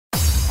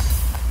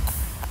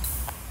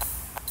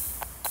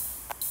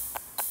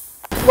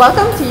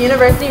Welcome to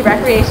University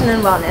Recreation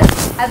and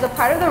Wellness. As a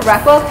part of the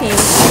RecWell team,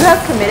 you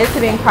have committed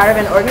to being part of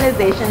an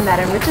organization that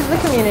enriches the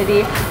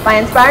community by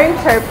inspiring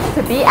Terps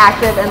to be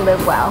active and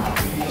live well.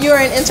 You are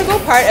an integral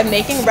part of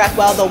making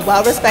RecWell the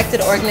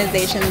well-respected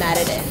organization that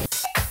it is.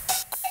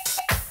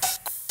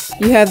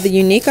 You have the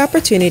unique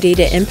opportunity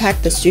to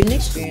impact the student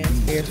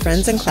experience for your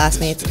friends and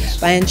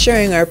classmates by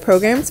ensuring our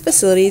programs,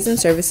 facilities, and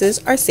services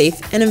are safe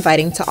and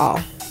inviting to all.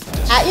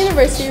 At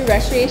University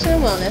Recreation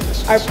and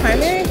Wellness, our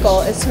primary goal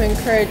is to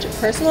encourage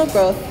personal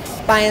growth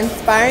by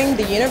inspiring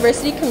the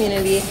university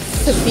community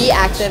to be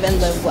active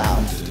and live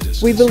well.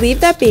 We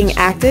believe that being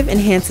active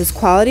enhances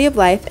quality of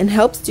life and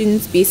helps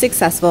students be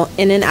successful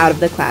in and out of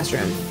the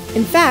classroom.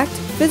 In fact,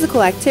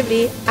 physical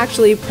activity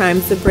actually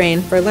primes the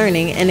brain for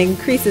learning and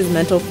increases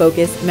mental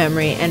focus,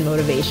 memory, and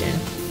motivation.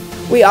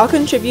 We all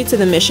contribute to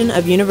the mission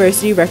of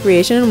University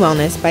Recreation and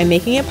Wellness by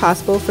making it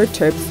possible for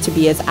Terps to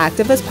be as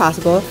active as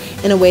possible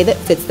in a way that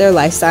fits their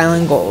lifestyle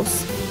and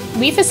goals.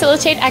 We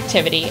facilitate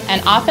activity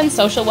and often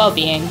social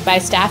well-being by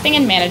staffing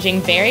and managing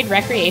varied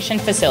recreation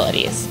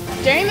facilities.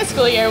 During the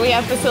school year, we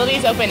have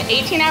facilities open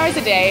 18 hours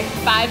a day,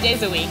 5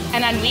 days a week,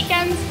 and on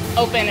weekends,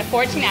 open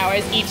 14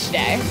 hours each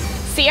day.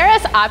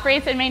 CRS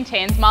operates and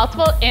maintains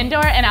multiple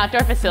indoor and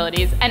outdoor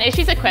facilities and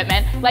issues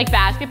equipment like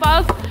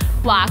basketballs,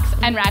 blocks,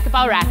 and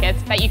racquetball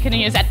rackets that you can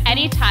use at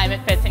any time it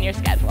fits in your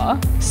schedule.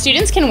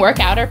 Students can work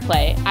out or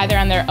play, either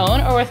on their own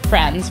or with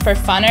friends, for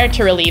fun or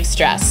to relieve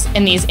stress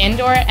in these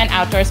indoor and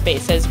outdoor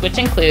spaces, which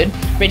include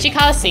Ritchie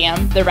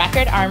Coliseum, the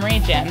Record Armory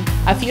Gym,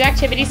 a few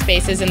activity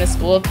spaces in the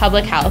School of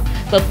Public Health,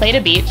 La Plata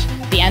Beach,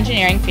 the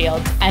Engineering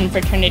Fields, and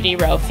Fraternity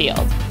Row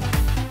Field.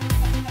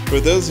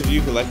 For those of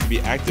you who like to be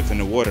active in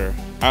the water,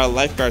 our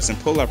lifeguards and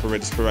pool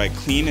operators provide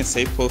clean and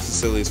safe pool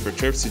facilities for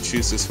Terps to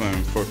choose to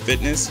swim for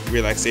fitness,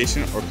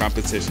 relaxation, or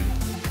competition.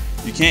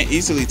 You can't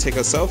easily take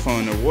a cell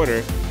phone in the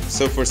water,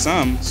 so for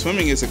some,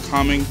 swimming is a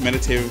calming,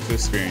 meditative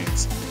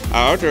experience.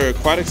 Our outdoor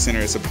aquatic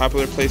center is a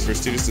popular place for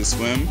students to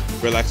swim,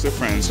 relax with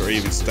friends, or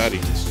even study.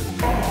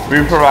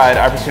 We provide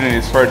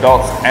opportunities for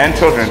adults and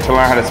children to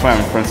learn how to swim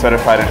from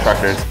certified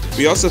instructors.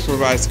 We also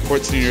provide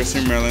support to the University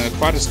of Maryland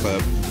Aquatics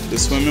Club, the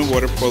Swim and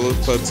Water Polo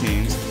Club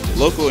teams,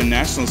 local and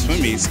national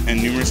swim meets,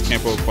 and numerous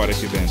campo aquatic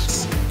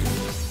events.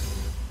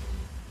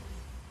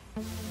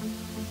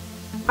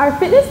 Our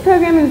fitness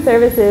program and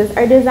services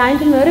are designed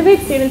to motivate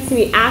students to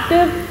be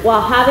active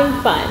while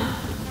having fun.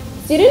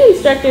 Student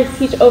instructors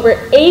teach over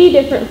 80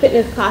 different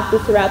fitness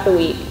classes throughout the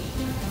week,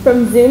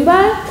 from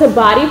Zumba to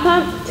body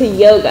pump to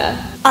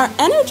yoga. Our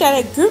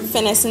energetic group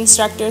fitness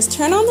instructors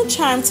turn on the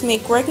charm to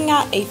make working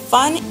out a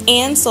fun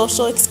and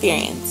social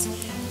experience.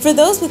 For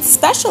those with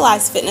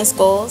specialized fitness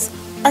goals,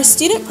 our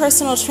student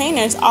personal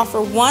trainers offer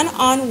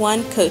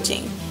one-on-one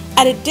coaching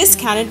at a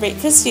discounted rate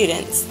for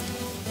students.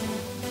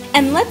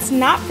 And let's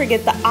not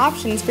forget the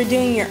options for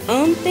doing your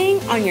own thing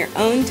on your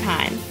own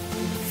time.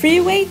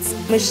 Free weights,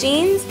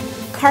 machines,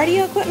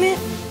 cardio equipment,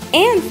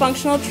 and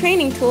functional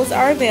training tools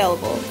are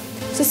available,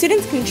 so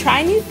students can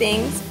try new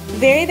things,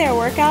 vary their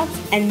workouts,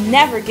 and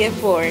never get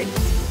bored.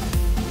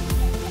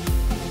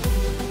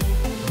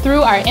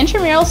 Through our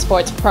intramural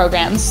sports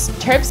programs,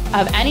 Terps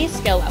of any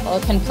skill level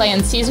can play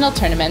in seasonal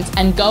tournaments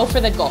and go for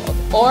the gold,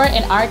 or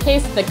in our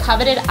case, the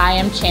coveted I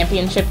Am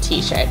Championship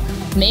t-shirt.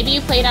 Maybe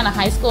you played on a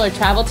high school or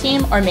travel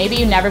team, or maybe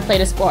you never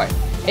played a sport.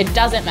 It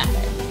doesn't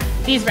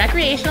matter. These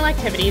recreational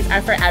activities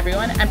are for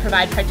everyone and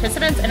provide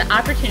participants an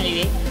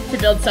opportunity to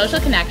build social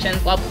connections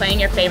while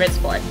playing your favorite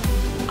sport.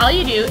 All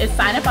you do is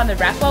sign up on the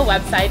RecWell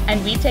website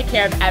and we take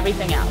care of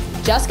everything else.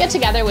 Just get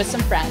together with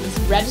some friends,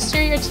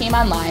 register your team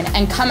online,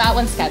 and come out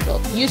when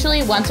scheduled,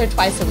 usually once or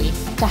twice a week,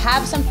 to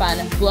have some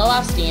fun, blow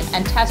off steam,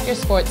 and test your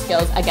sports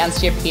skills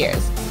against your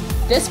peers.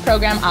 This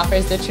program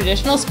offers the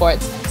traditional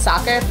sports,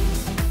 soccer,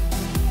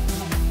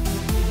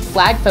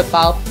 flag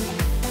football,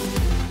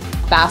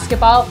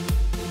 basketball,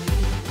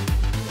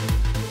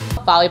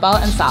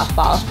 volleyball, and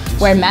softball,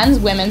 where men's,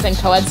 women's, and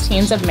co-eds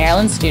teams of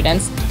Maryland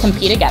students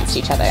compete against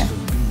each other.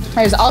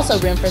 There's also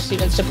room for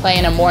students to play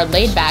in a more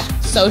laid-back,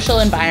 social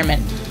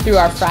environment through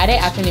our Friday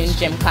afternoon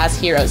gym class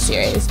Heroes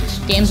series.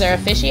 Games are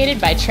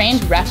officiated by trained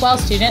RecWell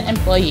student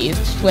employees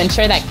who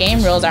ensure that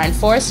game rules are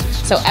enforced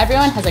so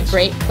everyone has a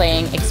great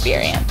playing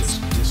experience.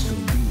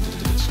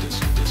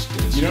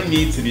 You don't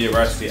need to be a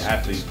varsity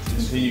athlete to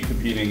continue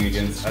competing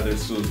against other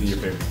schools in your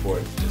favorite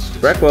sport.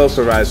 RecWell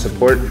provides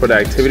support for the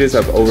activities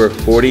of over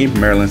 40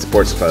 Maryland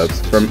sports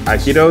clubs, from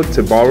Aikido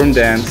to ballroom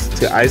dance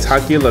to ice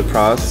hockey,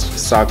 lacrosse,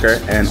 soccer,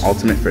 and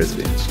ultimate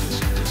frisbee.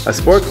 A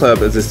sport club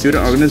is a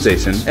student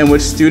organization in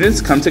which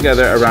students come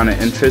together around an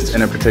interest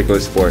in a particular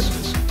sport.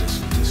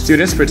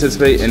 Students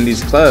participate in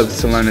these clubs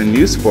to learn a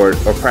new sport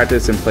or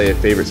practice and play a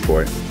favorite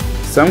sport.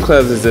 Some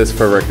clubs exist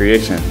for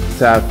recreation,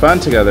 to have fun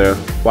together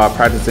while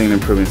practicing and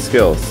improving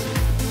skills.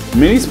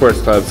 Many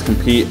sports clubs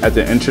compete at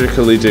the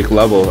intercollegiate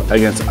level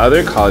against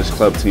other college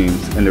club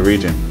teams in the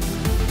region.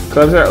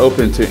 Clubs are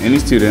open to any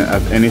student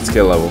of any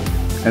skill level,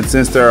 and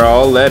since they are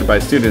all led by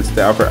students,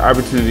 they offer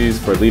opportunities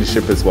for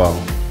leadership as well.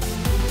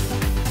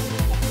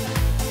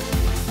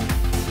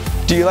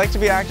 Do you like to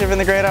be active in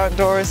the great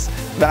outdoors?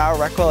 then our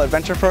RecWell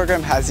Adventure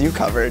program has you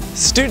covered.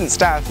 Student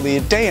staff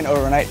lead day and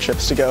overnight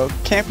trips to go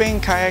camping,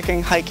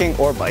 kayaking, hiking,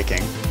 or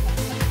biking.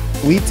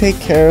 We take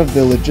care of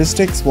the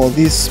logistics while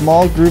these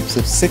small groups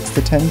of 6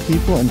 to 10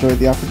 people enjoy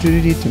the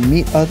opportunity to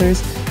meet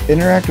others,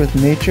 interact with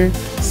nature,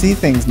 see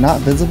things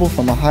not visible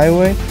from a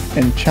highway,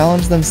 and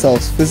challenge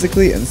themselves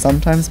physically and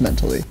sometimes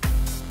mentally.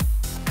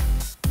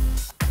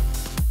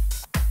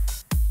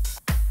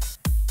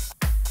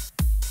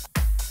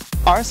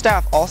 Our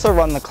staff also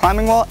run the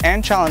climbing wall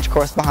and challenge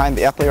course behind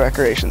the Epley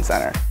Recreation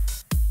Center.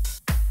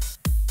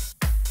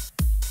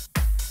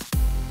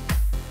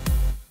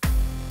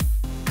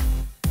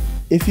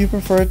 If you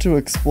prefer to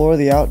explore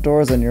the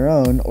outdoors on your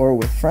own or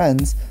with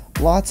friends,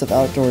 lots of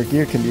outdoor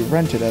gear can be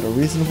rented at a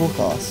reasonable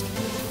cost.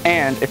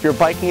 And if your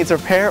bike needs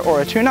repair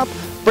or a tune-up,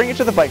 bring it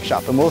to the bike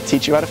shop and we'll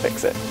teach you how to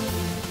fix it.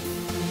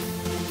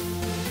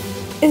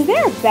 Is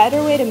there a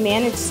better way to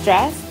manage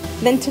stress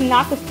than to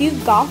knock a few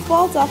golf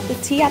balls off the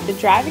tee at the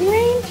driving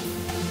range?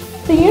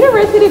 The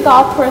University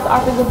Golf Course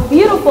offers a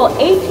beautiful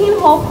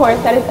 18-hole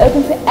course that is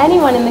open to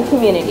anyone in the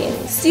community.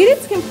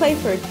 Students can play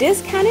for a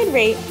discounted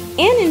rate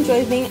and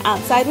enjoy being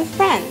outside with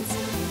friends,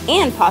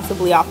 and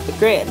possibly off the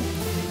grid,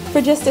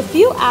 for just a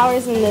few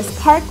hours in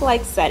this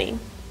park-like setting.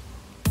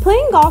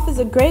 Playing golf is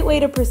a great way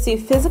to pursue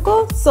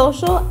physical,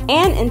 social,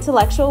 and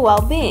intellectual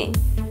well-being.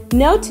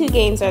 No two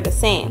games are the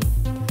same,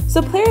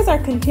 so players are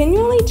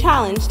continually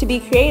challenged to be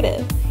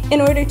creative in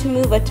order to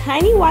move a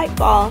tiny white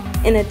ball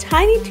in a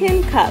tiny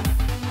tin cup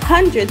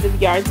hundreds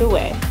of yards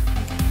away.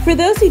 For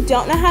those who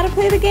don't know how to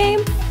play the game,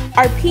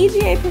 our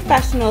PGA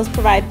professionals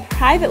provide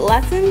private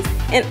lessons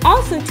and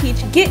also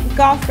teach Get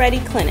Golf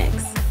Ready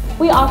clinics.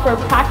 We offer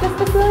a practice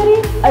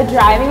facility, a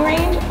driving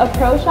range, a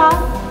pro shop,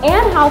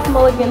 and House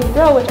Mulligan's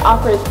Grill, which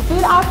offers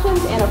food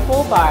options and a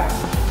full bar.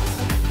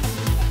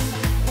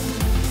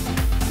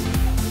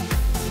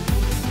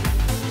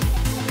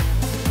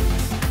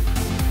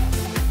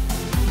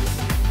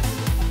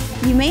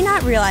 You may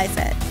not realize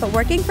it, but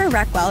working for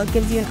RecWell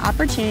gives you an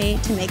opportunity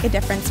to make a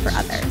difference for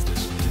others.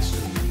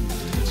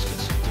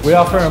 We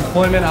offer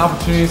employment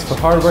opportunities for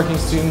hardworking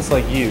students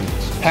like you,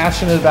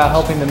 passionate about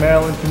helping the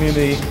Maryland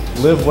community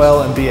live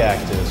well and be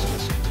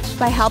active.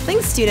 By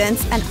helping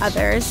students and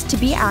others to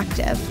be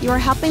active, you are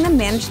helping them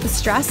manage the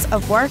stress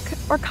of work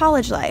or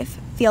college life,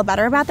 feel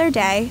better about their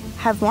day,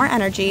 have more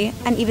energy,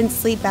 and even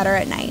sleep better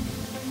at night.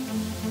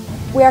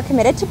 We are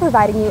committed to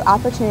providing you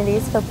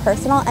opportunities for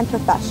personal and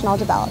professional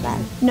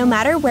development. No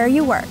matter where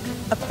you work,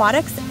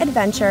 aquatics,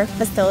 adventure,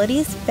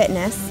 facilities,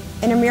 fitness,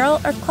 intramural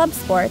or club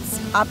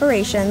sports,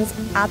 operations,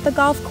 at the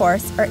golf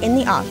course, or in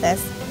the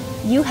office,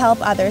 you help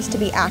others to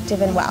be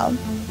active and well.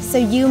 So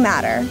you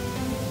matter.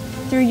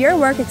 Through your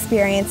work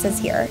experiences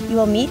here, you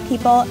will meet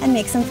people and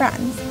make some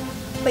friends.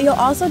 But you'll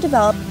also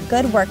develop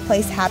good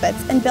workplace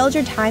habits and build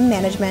your time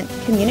management,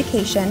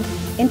 communication,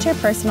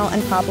 interpersonal,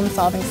 and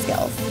problem-solving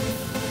skills.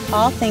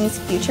 All things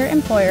future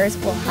employers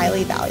will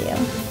highly value.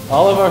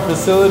 All of our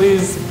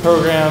facilities,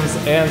 programs,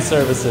 and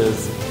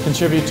services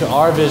contribute to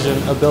our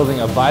vision of building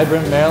a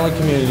vibrant Maryland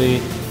community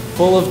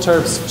full of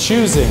Terps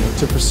choosing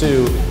to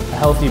pursue a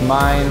healthy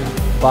mind,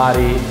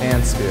 body,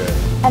 and spirit.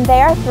 And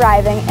they are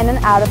thriving in and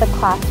out of the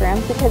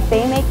classroom because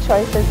they make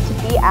choices to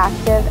be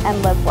active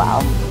and live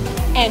well.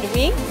 And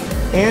we?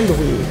 And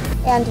we.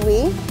 And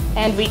we?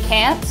 And we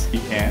can't.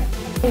 You can't.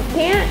 We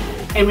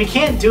can't. And we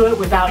can't do it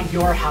without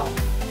your help.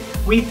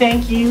 We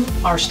thank you,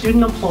 our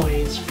student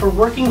employees, for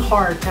working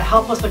hard to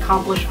help us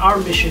accomplish our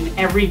mission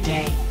every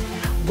day.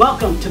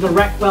 Welcome to the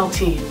RecWell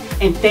team,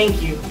 and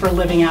thank you for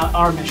living out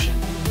our mission.